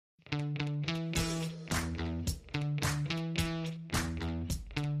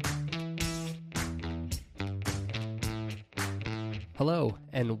Hello,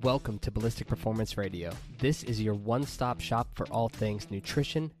 and welcome to Ballistic Performance Radio. This is your one-stop shop for all things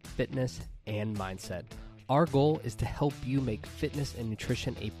nutrition, fitness, and mindset. Our goal is to help you make fitness and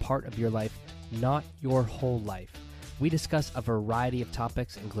nutrition a part of your life, not your whole life. We discuss a variety of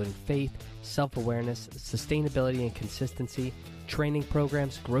topics, including faith, self-awareness, sustainability and consistency, training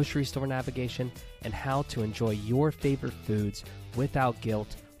programs, grocery store navigation, and how to enjoy your favorite foods without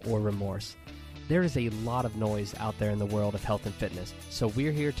guilt or remorse. There is a lot of noise out there in the world of health and fitness, so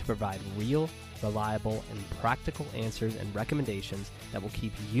we're here to provide real, reliable, and practical answers and recommendations that will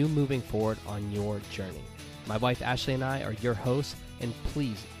keep you moving forward on your journey. My wife Ashley and I are your hosts, and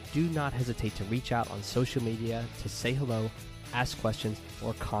please do not hesitate to reach out on social media to say hello, ask questions,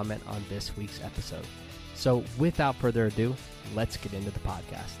 or comment on this week's episode. So without further ado, let's get into the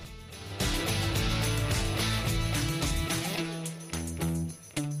podcast.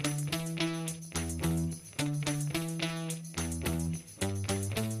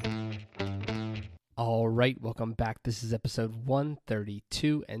 All right, welcome back. This is episode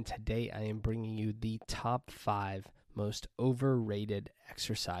 132, and today I am bringing you the top 5 most overrated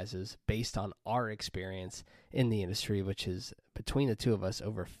exercises based on our experience in the industry, which is between the two of us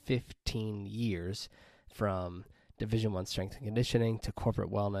over 15 years, from Division I strength and conditioning to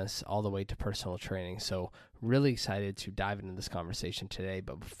corporate wellness, all the way to personal training. So really excited to dive into this conversation today.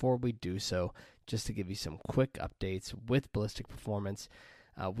 But before we do so, just to give you some quick updates with Ballistic Performance,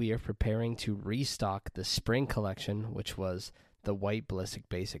 we are preparing to restock the spring collection, which was the white Ballistic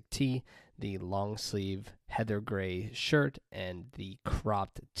Basic tee, the long sleeve heather gray shirt, and the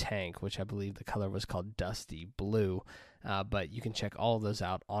cropped tank, which I believe the color was called Dusty Blue. But you can check all of those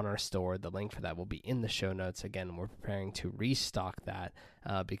out on our store. The link for that will be in the show notes. Again, we're preparing to restock that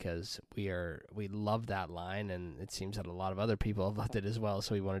because we love that line, and it seems that a lot of other people have loved it as well.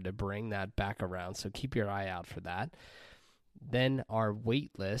 So we wanted to bring that back around. So keep your eye out for that. Then our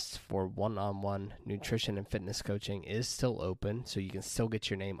wait list for one-on-one nutrition and fitness coaching is still open, so you can still get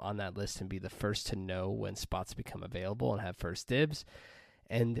your name on that list and be the first to know when spots become available and have first dibs.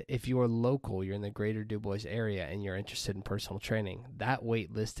 And if you're local, you're in the greater Du Bois area, and you're interested in personal training, that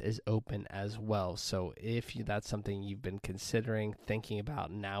wait list is open as well. So if that's something you've been considering, thinking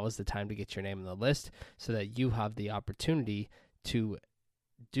about, now is the time to get your name on the list so that you have the opportunity to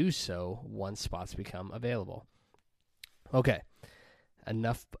do so once spots become available. Okay,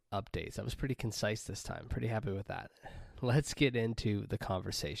 enough updates. I was pretty concise this time. Pretty happy with that. Let's get into the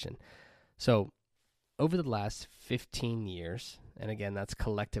conversation. So, over the last 15 years, and again, that's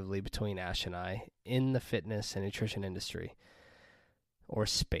collectively between Ash and I, in the fitness and nutrition industry, or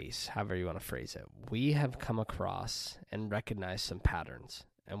space, however you want to phrase it, we have come across and recognized some patterns.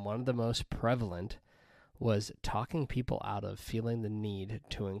 And one of the most prevalent was talking people out of feeling the need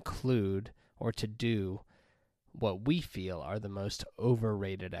to include or to do what we feel are the most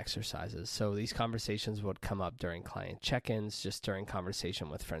overrated exercises. So these conversations would come up during client check-ins, just during conversation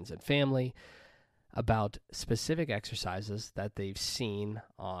with friends and family about specific exercises that they've seen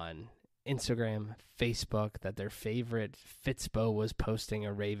on Instagram, Facebook, that their favorite Fitspo was posting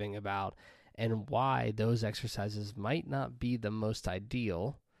or raving about, and why those exercises might not be the most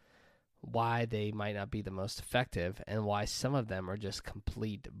ideal, why they might not be the most effective, and why some of them are just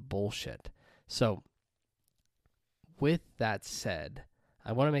complete bullshit. So with that said,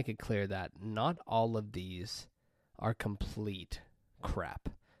 I want to make it clear that not all of these are complete crap.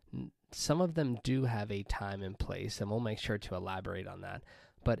 Some of them do have a time and place, and we'll make sure to elaborate on that.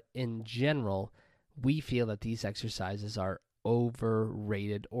 But in general, we feel that these exercises are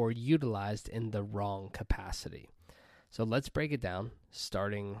overrated or utilized in the wrong capacity. So let's break it down,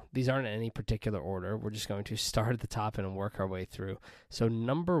 these aren't in any particular order. We're just going to start at the top and work our way through. So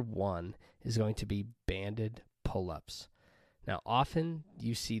number 1 is going to be banded pull-ups. Now, often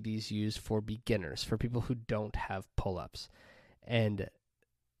you see these used for beginners, for people who don't have pull-ups. And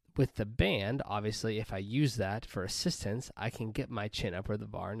with the band, obviously, if I use that for assistance, I can get my chin up over the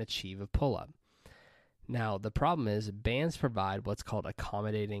bar and achieve a pull-up. Now, the problem is bands provide what's called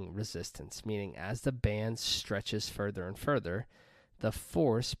accommodating resistance, meaning as the band stretches further and further, the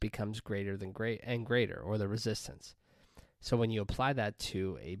force becomes greater and greater, or the resistance. So when you apply that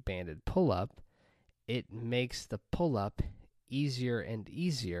to a banded pull-up, it makes the pull-up easier and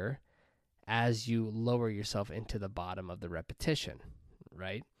easier as you lower yourself into the bottom of the repetition,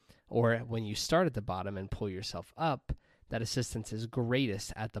 right? Or when you start at the bottom and pull yourself up, that assistance is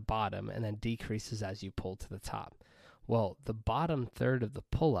greatest at the bottom and then decreases as you pull to the top. Well, the bottom third of the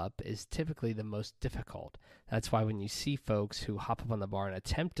pull-up is typically the most difficult. That's why when you see folks who hop up on the bar and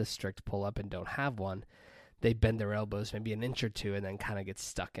attempt a strict pull-up and don't have one, they bend their elbows maybe an inch or two and then kind of get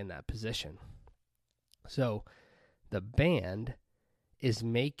stuck in that position. So the band is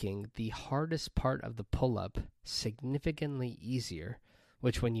making the hardest part of the pull-up significantly easier,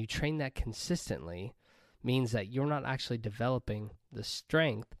 which when you train that consistently means that you're not actually developing the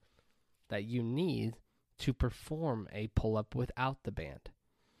strength that you need to perform a pull-up without the band.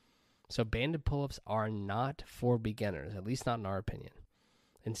 So banded pull-ups are not for beginners, at least not in our opinion.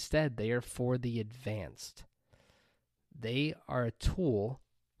 Instead, they are for the advanced. They are a tool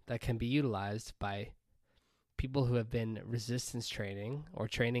that can be utilized by people who have been resistance training or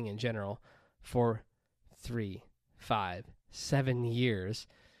training in general for 3, 5, 7 years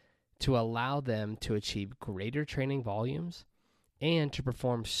to allow them to achieve greater training volumes and to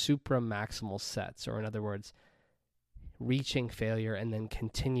perform supramaximal sets, or in other words, reaching failure and then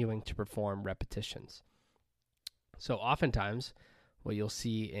continuing to perform repetitions. So oftentimes, what you'll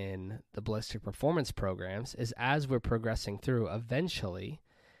see in the ballistic performance programs is as we're progressing through, eventually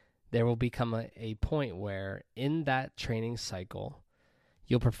there will become a point where in that training cycle,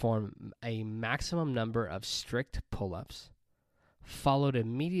 you'll perform a maximum number of strict pull-ups, followed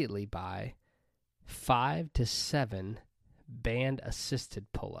immediately by 5 to 7 band-assisted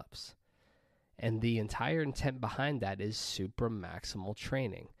pull-ups. And the entire intent behind that is supramaximal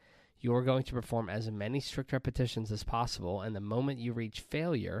training. You're going to perform as many strict repetitions as possible, and the moment you reach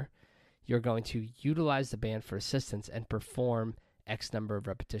failure, you're going to utilize the band for assistance and perform X number of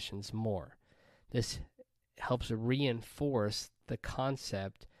repetitions more. This helps reinforce the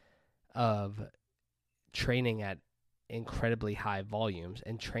concept of training at incredibly high volumes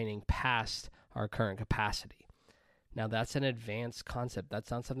and training past our current capacity. Now, that's an advanced concept. That's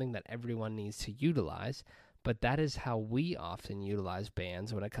not something that everyone needs to utilize, but that is how we often utilize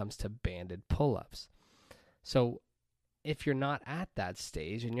bands when it comes to banded pull-ups. So if you're not at that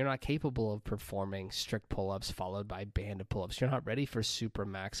stage and you're not capable of performing strict pull-ups followed by banded pull-ups, you're not ready for super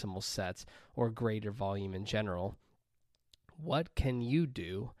maximal sets or greater volume in general, what can you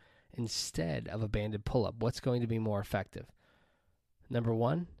do instead of a banded pull-up? What's going to be more effective? Number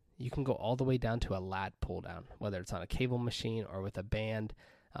one, you can go all the way down to a lat pull-down, whether it's on a cable machine or with a band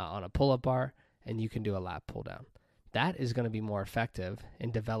on a pull-up bar, and you can do a lat pull-down. That is going to be more effective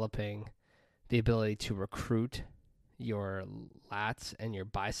in developing the ability to recruit your lats and your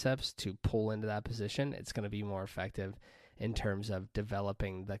biceps to pull into that position. It's going to be more effective in terms of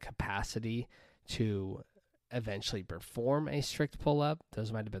developing the capacity to eventually perform a strict pull-up.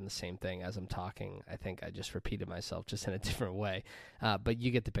 Those might have been the same thing as I'm talking. I think I just repeated myself just in a different way, but you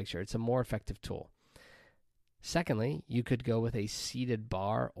get the picture. It's a more effective tool. Secondly, you could go with a seated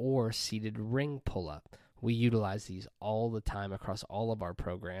bar or seated ring pull-up. We utilize these all the time across all of our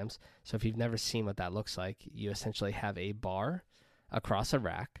programs. So if you've never seen what that looks like, you essentially have a bar across a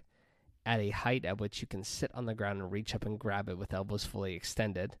rack at a height at which you can sit on the ground and reach up and grab it with elbows fully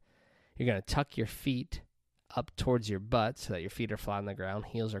extended. You're going to tuck your feet up towards your butt so that your feet are flat on the ground,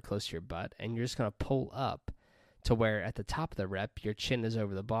 heels are close to your butt, and you're just going to pull up to where at the top of the rep, your chin is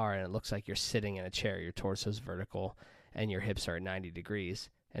over the bar and it looks like you're sitting in a chair. Your torso is vertical and your hips are at 90 degrees,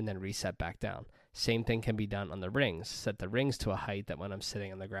 and then reset back down. Same thing can be done on the rings. Set the rings to a height that when I'm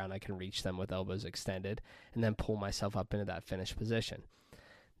sitting on the ground, I can reach them with elbows extended and then pull myself up into that finished position.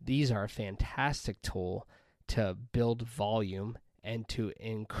 These are a fantastic tool to build volume and to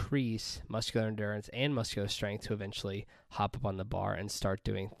increase muscular endurance and muscular strength to eventually hop up on the bar and start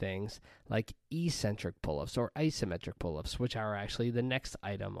doing things like eccentric pull-ups or isometric pull-ups, which are actually the next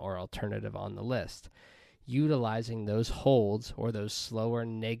item or alternative on the list. Utilizing those holds or those slower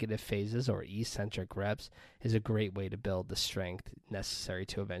negative phases or eccentric reps is a great way to build the strength necessary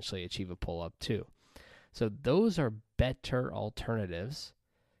to eventually achieve a pull-up too. So those are better alternatives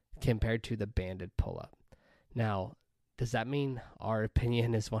compared to the banded pull-up. Now, does that mean our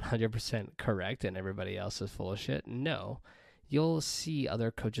opinion is 100% correct and everybody else is full of shit? No. You'll see other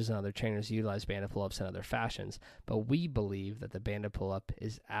coaches and other trainers utilize banded pull-ups in other fashions, but we believe that the banded pull-up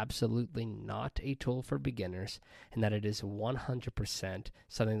is absolutely not a tool for beginners and that it is 100%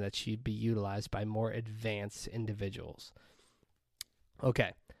 something that should be utilized by more advanced individuals.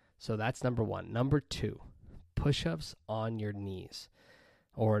 Okay, so that's number one. Number two, push-ups on your knees.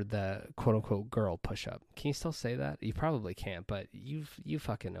 Or the quote-unquote girl push-up. Can you still say that? You probably can't, but you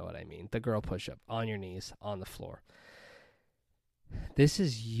fucking know what I mean. The girl push-up on your knees on the floor. This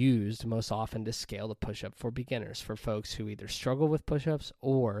is used most often to scale the push-up for beginners, for folks who either struggle with push-ups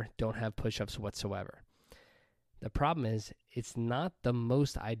or don't have push-ups whatsoever. The problem is it's not the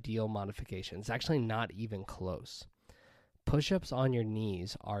most ideal modification. It's actually not even close. Push-ups on your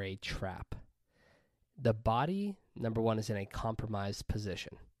knees are a trap. The body, number one, is in a compromised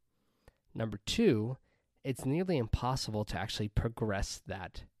position. Number two, it's nearly impossible to actually progress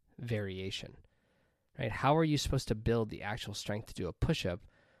that variation, right? How are you supposed to build the actual strength to do a push-up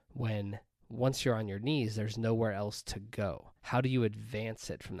when once you're on your knees, there's nowhere else to go? How do you advance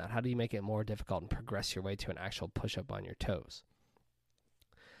it from that? How do you make it more difficult and progress your way to an actual push-up on your toes?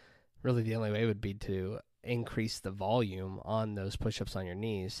 Really, the only way would be to increase the volume on those push-ups on your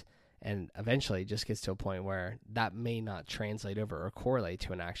knees, and eventually it just gets to a point where that may not translate over or correlate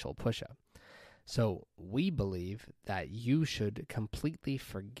to an actual push-up. So we believe that you should completely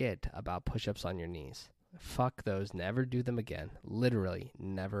forget about push-ups on your knees. Fuck those, never do them again. Literally,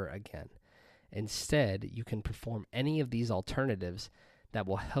 never again. Instead, you can perform any of these alternatives that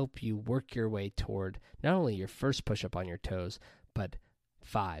will help you work your way toward not only your first push-up on your toes, but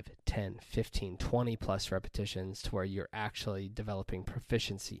 5, 10, 15, 20 plus repetitions to where you're actually developing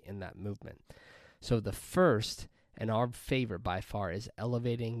proficiency in that movement. So the first and our favorite by far is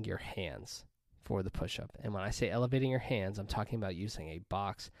elevating your hands for the push-up. And when I say elevating your hands, I'm talking about using a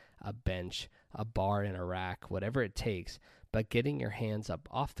box, a bench, a bar in a rack, whatever it takes, but getting your hands up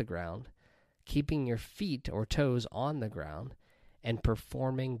off the ground, keeping your feet or toes on the ground, and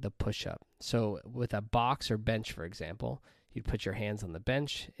performing the push-up. So with a box or bench, for example, you'd put your hands on the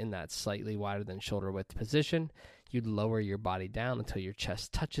bench in that slightly wider than shoulder width position. You'd lower your body down until your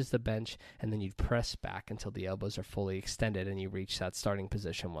chest touches the bench, and then you'd press back until the elbows are fully extended and you reach that starting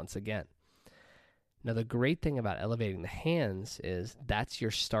position once again. Now, the great thing about elevating the hands is that's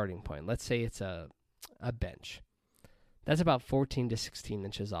your starting point. Let's say it's a bench. That's about 14 to 16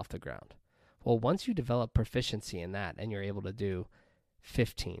 inches off the ground. Well, once you develop proficiency in that and you're able to do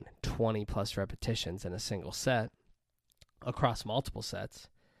 15, 20 plus repetitions in a single set across multiple sets,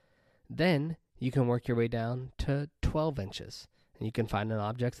 then you can work your way down to 12 inches. And you can find an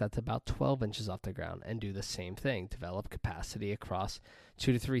object that's about 12 inches off the ground and do the same thing. Develop capacity across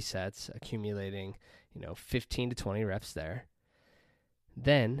 2 to 3 sets, accumulating, 15 to 20 reps there.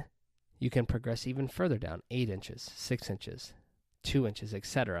 Then you can progress even further down, 8 inches, 6 inches, 2 inches,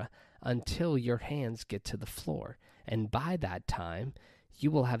 etc., until your hands get to the floor. And by that time,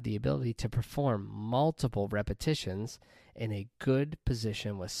 you will have the ability to perform multiple repetitions in a good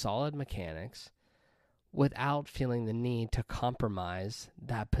position with solid mechanics without feeling the need to compromise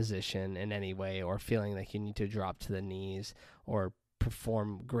that position in any way, or feeling like you need to drop to the knees or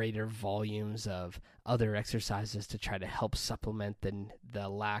perform greater volumes of other exercises to try to help supplement the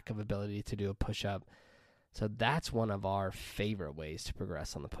lack of ability to do a push-up. So that's one of our favorite ways to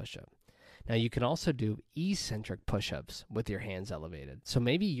progress on the push-up. Now, you can also do eccentric push-ups with your hands elevated. So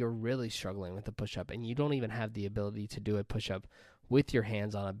maybe you're really struggling with the push-up and you don't even have the ability to do a push-up with your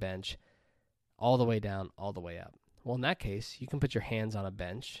hands on a bench all the way down, all the way up. Well, in that case, you can put your hands on a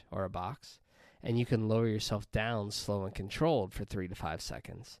bench or a box and you can lower yourself down slow and controlled for 3 to 5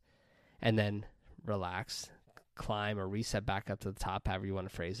 seconds. And then relax, climb or reset back up to the top, however you want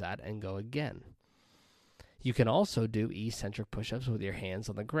to phrase that, and go again. You can also do eccentric push-ups with your hands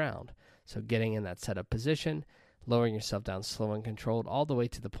on the ground. So getting in that setup position, lowering yourself down slow and controlled all the way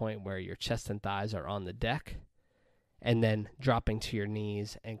to the point where your chest and thighs are on the deck, and then dropping to your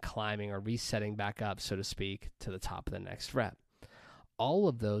knees and climbing or resetting back up, so to speak, to the top of the next rep. All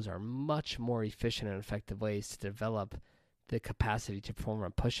of those are much more efficient and effective ways to develop the capacity to perform a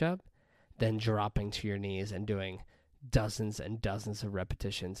push-up than dropping to your knees and doing dozens and dozens of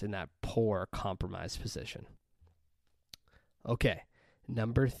repetitions in that poor, compromised position. Okay,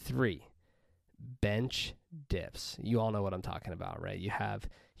 number 3, bench dips. You all know what I'm talking about, right? You have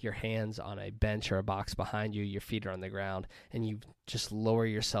your hands on a bench or a box behind you, your feet are on the ground, and you just lower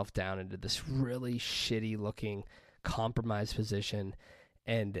yourself down into this really shitty looking compromised position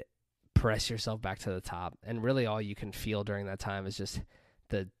and press yourself back to the top. And really all you can feel during that time is just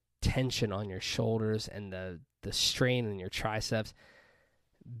the tension on your shoulders and the strain in your triceps.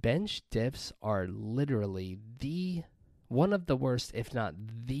 Bench dips are literally one of the worst, if not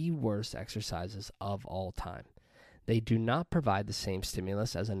the worst exercises of all time. They do not provide the same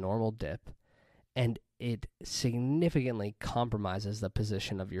stimulus as a normal dip, and it significantly compromises the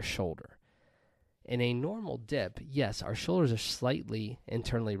position of your shoulder. In a normal dip, yes, our shoulders are slightly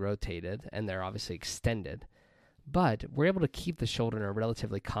internally rotated, and they're obviously extended, but we're able to keep the shoulder in a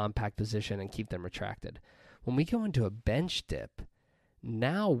relatively compact position and keep them retracted. When we go into a bench dip,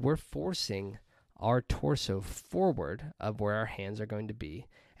 now we're forcing our torso forward of where our hands are going to be.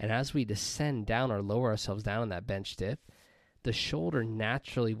 And as we descend down or lower ourselves down in that bench dip, the shoulder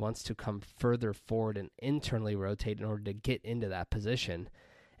naturally wants to come further forward and internally rotate in order to get into that position.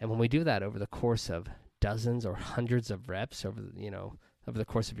 And when we do that over the course of dozens or hundreds of reps over the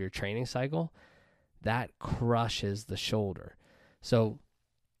course of your training cycle, that crushes the shoulder. So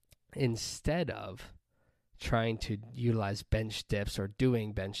instead of trying to utilize bench dips or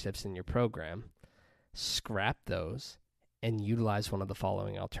doing bench dips in your program, scrap those and utilize one of the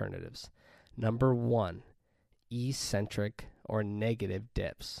following alternatives. Number 1, eccentric or negative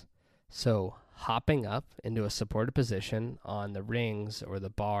dips. So hopping up into a supported position on the rings or the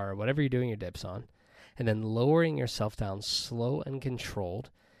bar, or whatever you're doing your dips on, and then lowering yourself down slow and controlled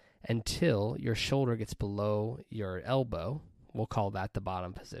until your shoulder gets below your elbow. We'll call that the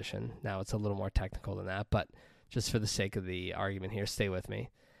bottom position. Now it's a little more technical than that, but just for the sake of the argument here, stay with me.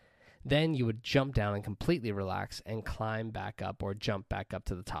 Then you would jump down and completely relax and climb back up or jump back up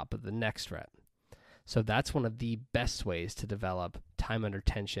to the top of the next rep. So that's one of the best ways to develop time under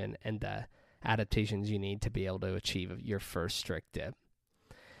tension and the adaptations you need to be able to achieve your first strict dip.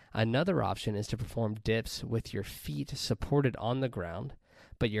 Another option is to perform dips with your feet supported on the ground,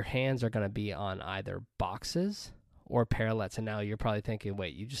 but your hands are going to be on either boxes or parallettes. And now you're probably thinking,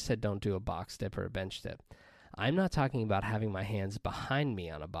 wait, you just said don't do a box dip or a bench dip. I'm not talking about having my hands behind me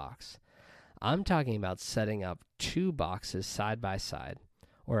on a box. I'm talking about setting up 2 boxes side by side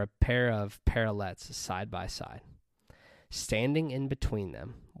or a pair of parallettes side by side, standing in between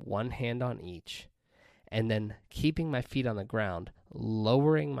them, one hand on each, and then keeping my feet on the ground,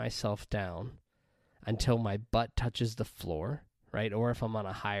 lowering myself down until my butt touches the floor, right? Or if I'm on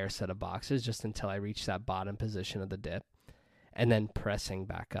a higher set of boxes, just until I reach that bottom position of the dip, and then pressing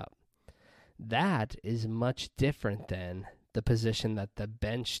back up. That is much different than the position that the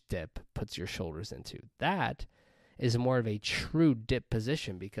bench dip puts your shoulders into. That is more of a true dip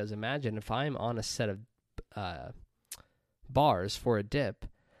position, because imagine if I'm on a set of bars for a dip,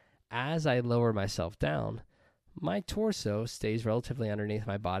 as I lower myself down, my torso stays relatively underneath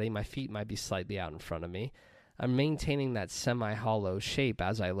my body. My feet might be slightly out in front of me. I'm maintaining that semi-hollow shape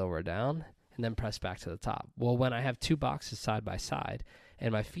as I lower down and then press back to the top. Well, when I have 2 boxes side by side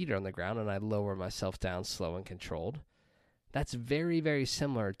and my feet are on the ground and I lower myself down slow and controlled, that's very, very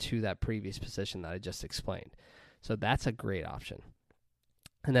similar to that previous position that I just explained. So that's a great option.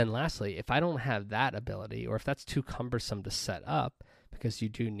 And then lastly, if I don't have that ability, or if that's too cumbersome to set up, because you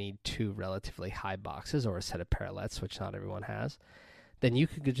do need 2 relatively high boxes or a set of parallettes, which not everyone has, then you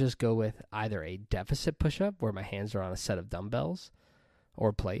could just go with either a deficit push-up where my hands are on a set of dumbbells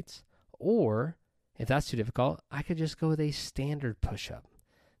or plates, or if that's too difficult, I could just go with a standard push-up.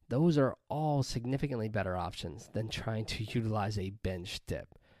 Those are all significantly better options than trying to utilize a bench dip.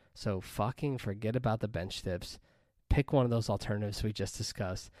 So fucking forget about the bench dips. Pick one of those alternatives we just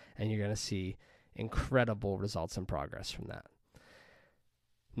discussed, and you're going to see incredible results and progress from that.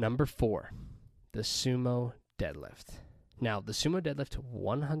 Number 4, the sumo deadlift. Now, the sumo deadlift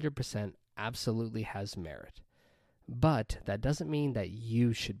 100% absolutely has merit, but that doesn't mean that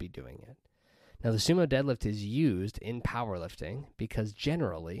you should be doing it. Now, the sumo deadlift is used in powerlifting because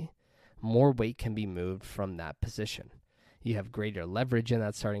generally more weight can be moved from that position. You have greater leverage in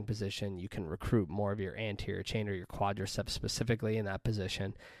that starting position. You can recruit more of your anterior chain or your quadriceps specifically in that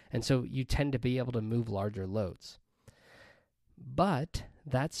position. And so you tend to be able to move larger loads. But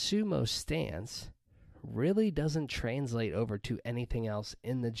that sumo stance really doesn't translate over to anything else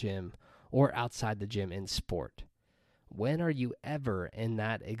in the gym or outside the gym in sport. When are you ever in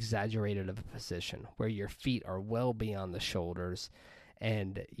that exaggerated of a position where your feet are well beyond the shoulders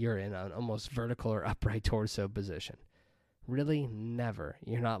and you're in an almost vertical or upright torso position? Really, never.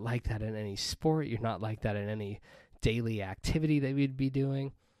 You're not like that in any sport. You're not like that in any daily activity that we'd be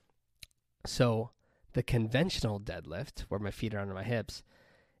doing. So the conventional deadlift, where my feet are under my hips,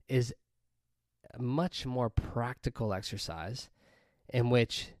 is a much more practical exercise in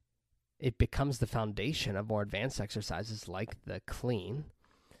which it becomes the foundation of more advanced exercises like the clean,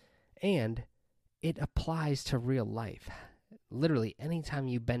 and it applies to real life. Literally, anytime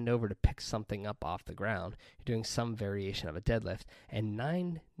you bend over to pick something up off the ground, you're doing some variation of a deadlift, and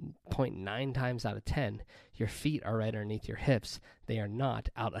 9.9 times out of 10, your feet are right underneath your hips. They are not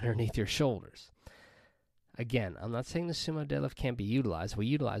out underneath your shoulders. Again, I'm not saying the sumo deadlift can't be utilized. We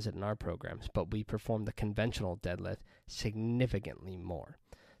utilize it in our programs, but we perform the conventional deadlift significantly more.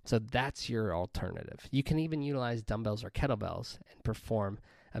 So that's your alternative. You can even utilize dumbbells or kettlebells and perform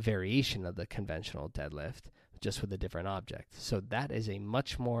a variation of the conventional deadlift just with a different object. So that is a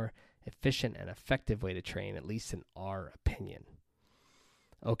much more efficient and effective way to train, at least in our opinion.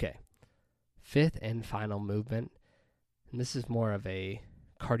 Okay, 5th and final movement, and this is more of a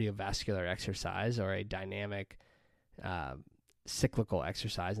cardiovascular exercise or a dynamic cyclical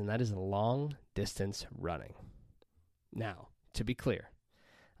exercise, and that is long distance running. Now, to be clear,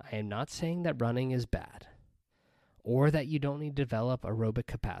 I am not saying that running is bad or that you don't need to develop aerobic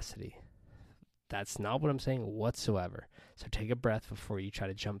capacity. That's not what I'm saying whatsoever. So take a breath before you try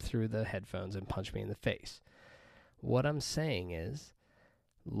to jump through the headphones and punch me in the face. What I'm saying is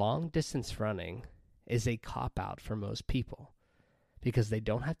long distance running is a cop-out for most people because they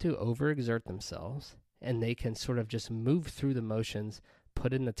don't have to overexert themselves and they can sort of just move through the motions,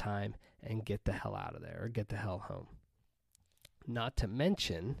 put in the time, and get the hell out of there or get the hell home. Not to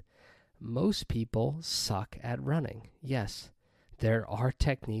mention, most people suck at running. Yes, there are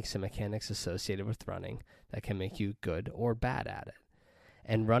techniques and mechanics associated with running that can make you good or bad at it.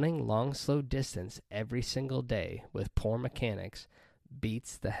 And running long, slow distance every single day with poor mechanics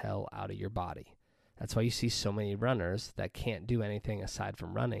beats the hell out of your body. That's why you see so many runners that can't do anything aside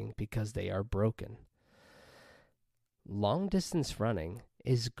from running because they are broken. Long distance running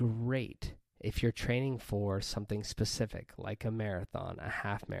is great if you're training for something specific, like a marathon, a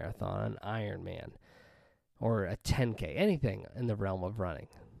half marathon, an Ironman, or a 10K, anything in the realm of running,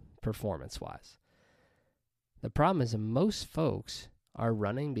 performance-wise. The problem is that most folks are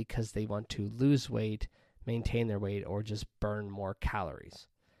running because they want to lose weight, maintain their weight, or just burn more calories.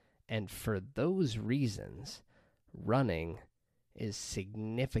 And for those reasons, running is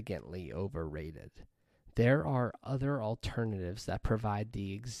significantly overrated. There are other alternatives that provide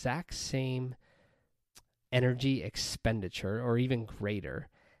the exact same energy expenditure or even greater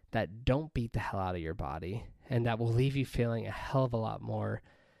that don't beat the hell out of your body and that will leave you feeling a hell of a lot more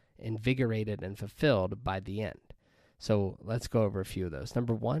invigorated and fulfilled by the end. So let's go over a few of those.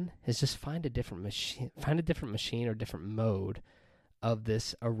 Number one is just find a different machine or different mode of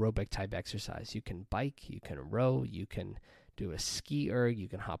this aerobic type exercise. You can bike, you can row, you can do a ski erg, you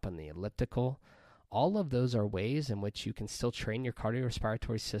can hop on the elliptical. All of those are ways in which you can still train your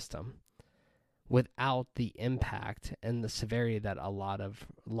cardiorespiratory system without the impact and the severity that a lot of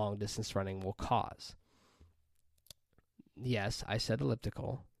long-distance running will cause. Yes, I said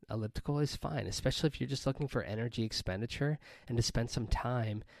elliptical. Elliptical is fine, especially if you're just looking for energy expenditure and to spend some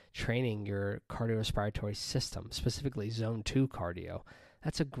time training your cardiorespiratory system, specifically zone 2 cardio.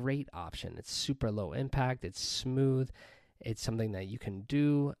 That's a great option. It's super low impact. It's smooth. It's something that you can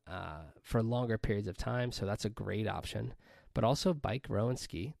do for longer periods of time, so that's a great option. But also bike, row, and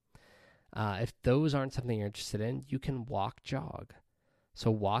ski. If those aren't something you're interested in, you can walk, jog. So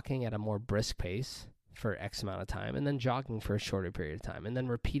walking at a more brisk pace for X amount of time, and then jogging for a shorter period of time, and then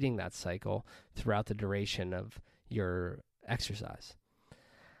repeating that cycle throughout the duration of your exercise.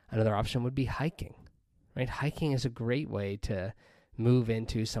 Another option would be hiking, right? Hiking is a great way to move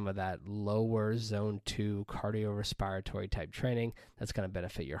into some of that lower zone 2 cardiorespiratory type training that's going to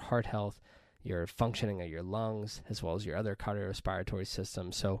benefit your heart health, your functioning of your lungs, as well as your other cardiorespiratory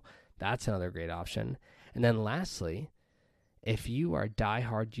system. So that's another great option. And then lastly, if you are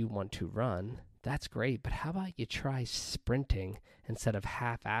diehard, you want to run, that's great. But how about you try sprinting instead of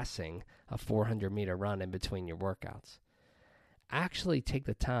half-assing a 400-meter run in between your workouts? Actually take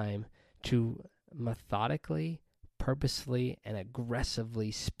the time to methodically, purposefully, and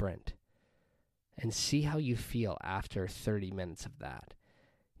aggressively sprint and see how you feel after 30 minutes of that.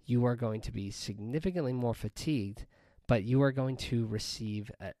 You are going to be significantly more fatigued, but you are going to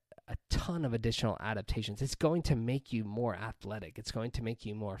receive a ton of additional adaptations. It's going to make you more athletic. It's going to make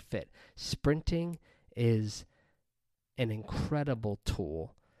you more fit. Sprinting is an incredible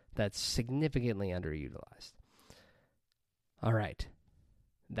tool that's significantly underutilized. All right.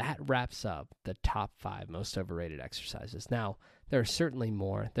 That wraps up the top 5 most overrated exercises. Now, there are certainly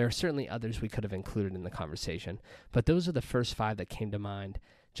more. There are certainly others we could have included in the conversation, but those are the first 5 that came to mind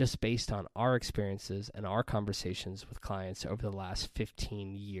just based on our experiences and our conversations with clients over the last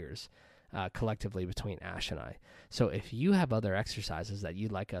 15 years collectively between Ash and I. So if you have other exercises that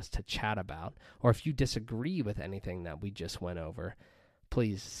you'd like us to chat about, or if you disagree with anything that we just went over,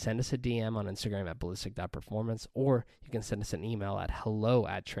 please send us a DM on Instagram at ballistic.performance, or you can send us an email at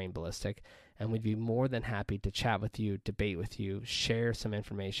hello@trainballistic, and we'd be more than happy to chat with you, debate with you, share some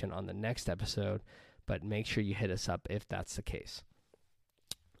information on the next episode, but make sure you hit us up if that's the case.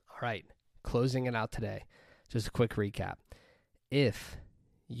 All right, closing it out today, just a quick recap. If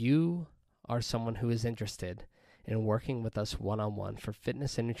you are someone who is interested in working with us one-on-one for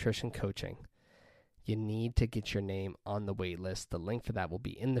fitness and nutrition coaching, you need to get your name on the wait list. The link for that will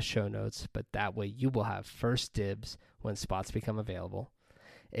be in the show notes, but that way you will have first dibs when spots become available.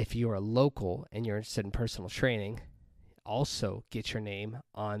 If you are local and you're interested in personal training, also get your name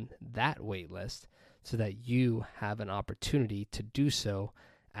on that wait list so that you have an opportunity to do so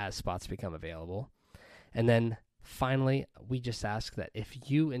as spots become available. And then finally, we just ask that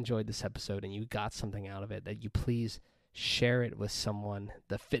if you enjoyed this episode and you got something out of it, that you please share it with someone,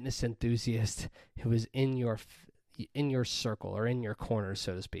 the fitness enthusiast who is in your circle or in your corner,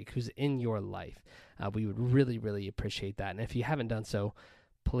 so to speak, who's in your life. We would really, really appreciate that. And if you haven't done so,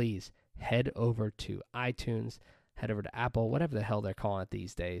 please head over to iTunes, head over to Apple, whatever the hell they're calling it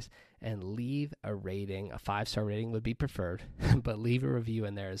these days, and leave a rating. A 5-star rating would be preferred, but leave a review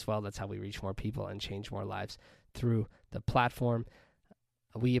in there as well. That's how we reach more people and change more lives through the platform.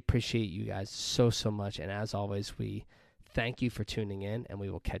 We appreciate you guys so, so much. And as always, we thank you for tuning in, and we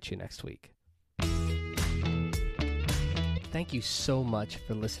will catch you next week. Thank you so much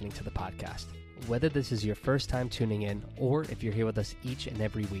for listening to the podcast. Whether this is your first time tuning in or if you're here with us each and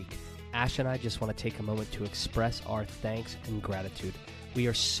every week, Ash and I just want to take a moment to express our thanks and gratitude. We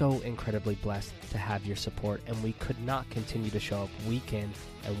are so incredibly blessed to have your support, and we could not continue to show up week in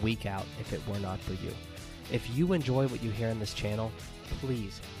and week out if it were not for you. If you enjoy what you hear on this channel,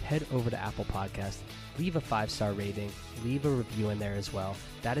 please head over to Apple Podcasts, leave a 5-star rating, leave a review in there as well.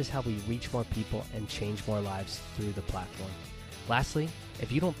 That is how we reach more people and change more lives through the platform. Lastly,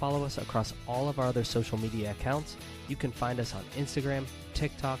 if you don't follow us across all of our other social media accounts, you can find us on Instagram,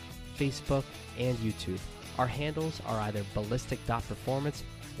 TikTok, Facebook, and YouTube. Our handles are either ballistic.performance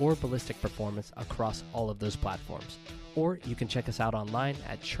or ballistic performance across all of those platforms. Or you can check us out online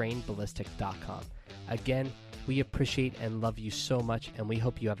at trainballistic.com. Again, we appreciate and love you so much, and we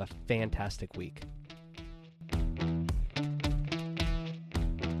hope you have a fantastic week.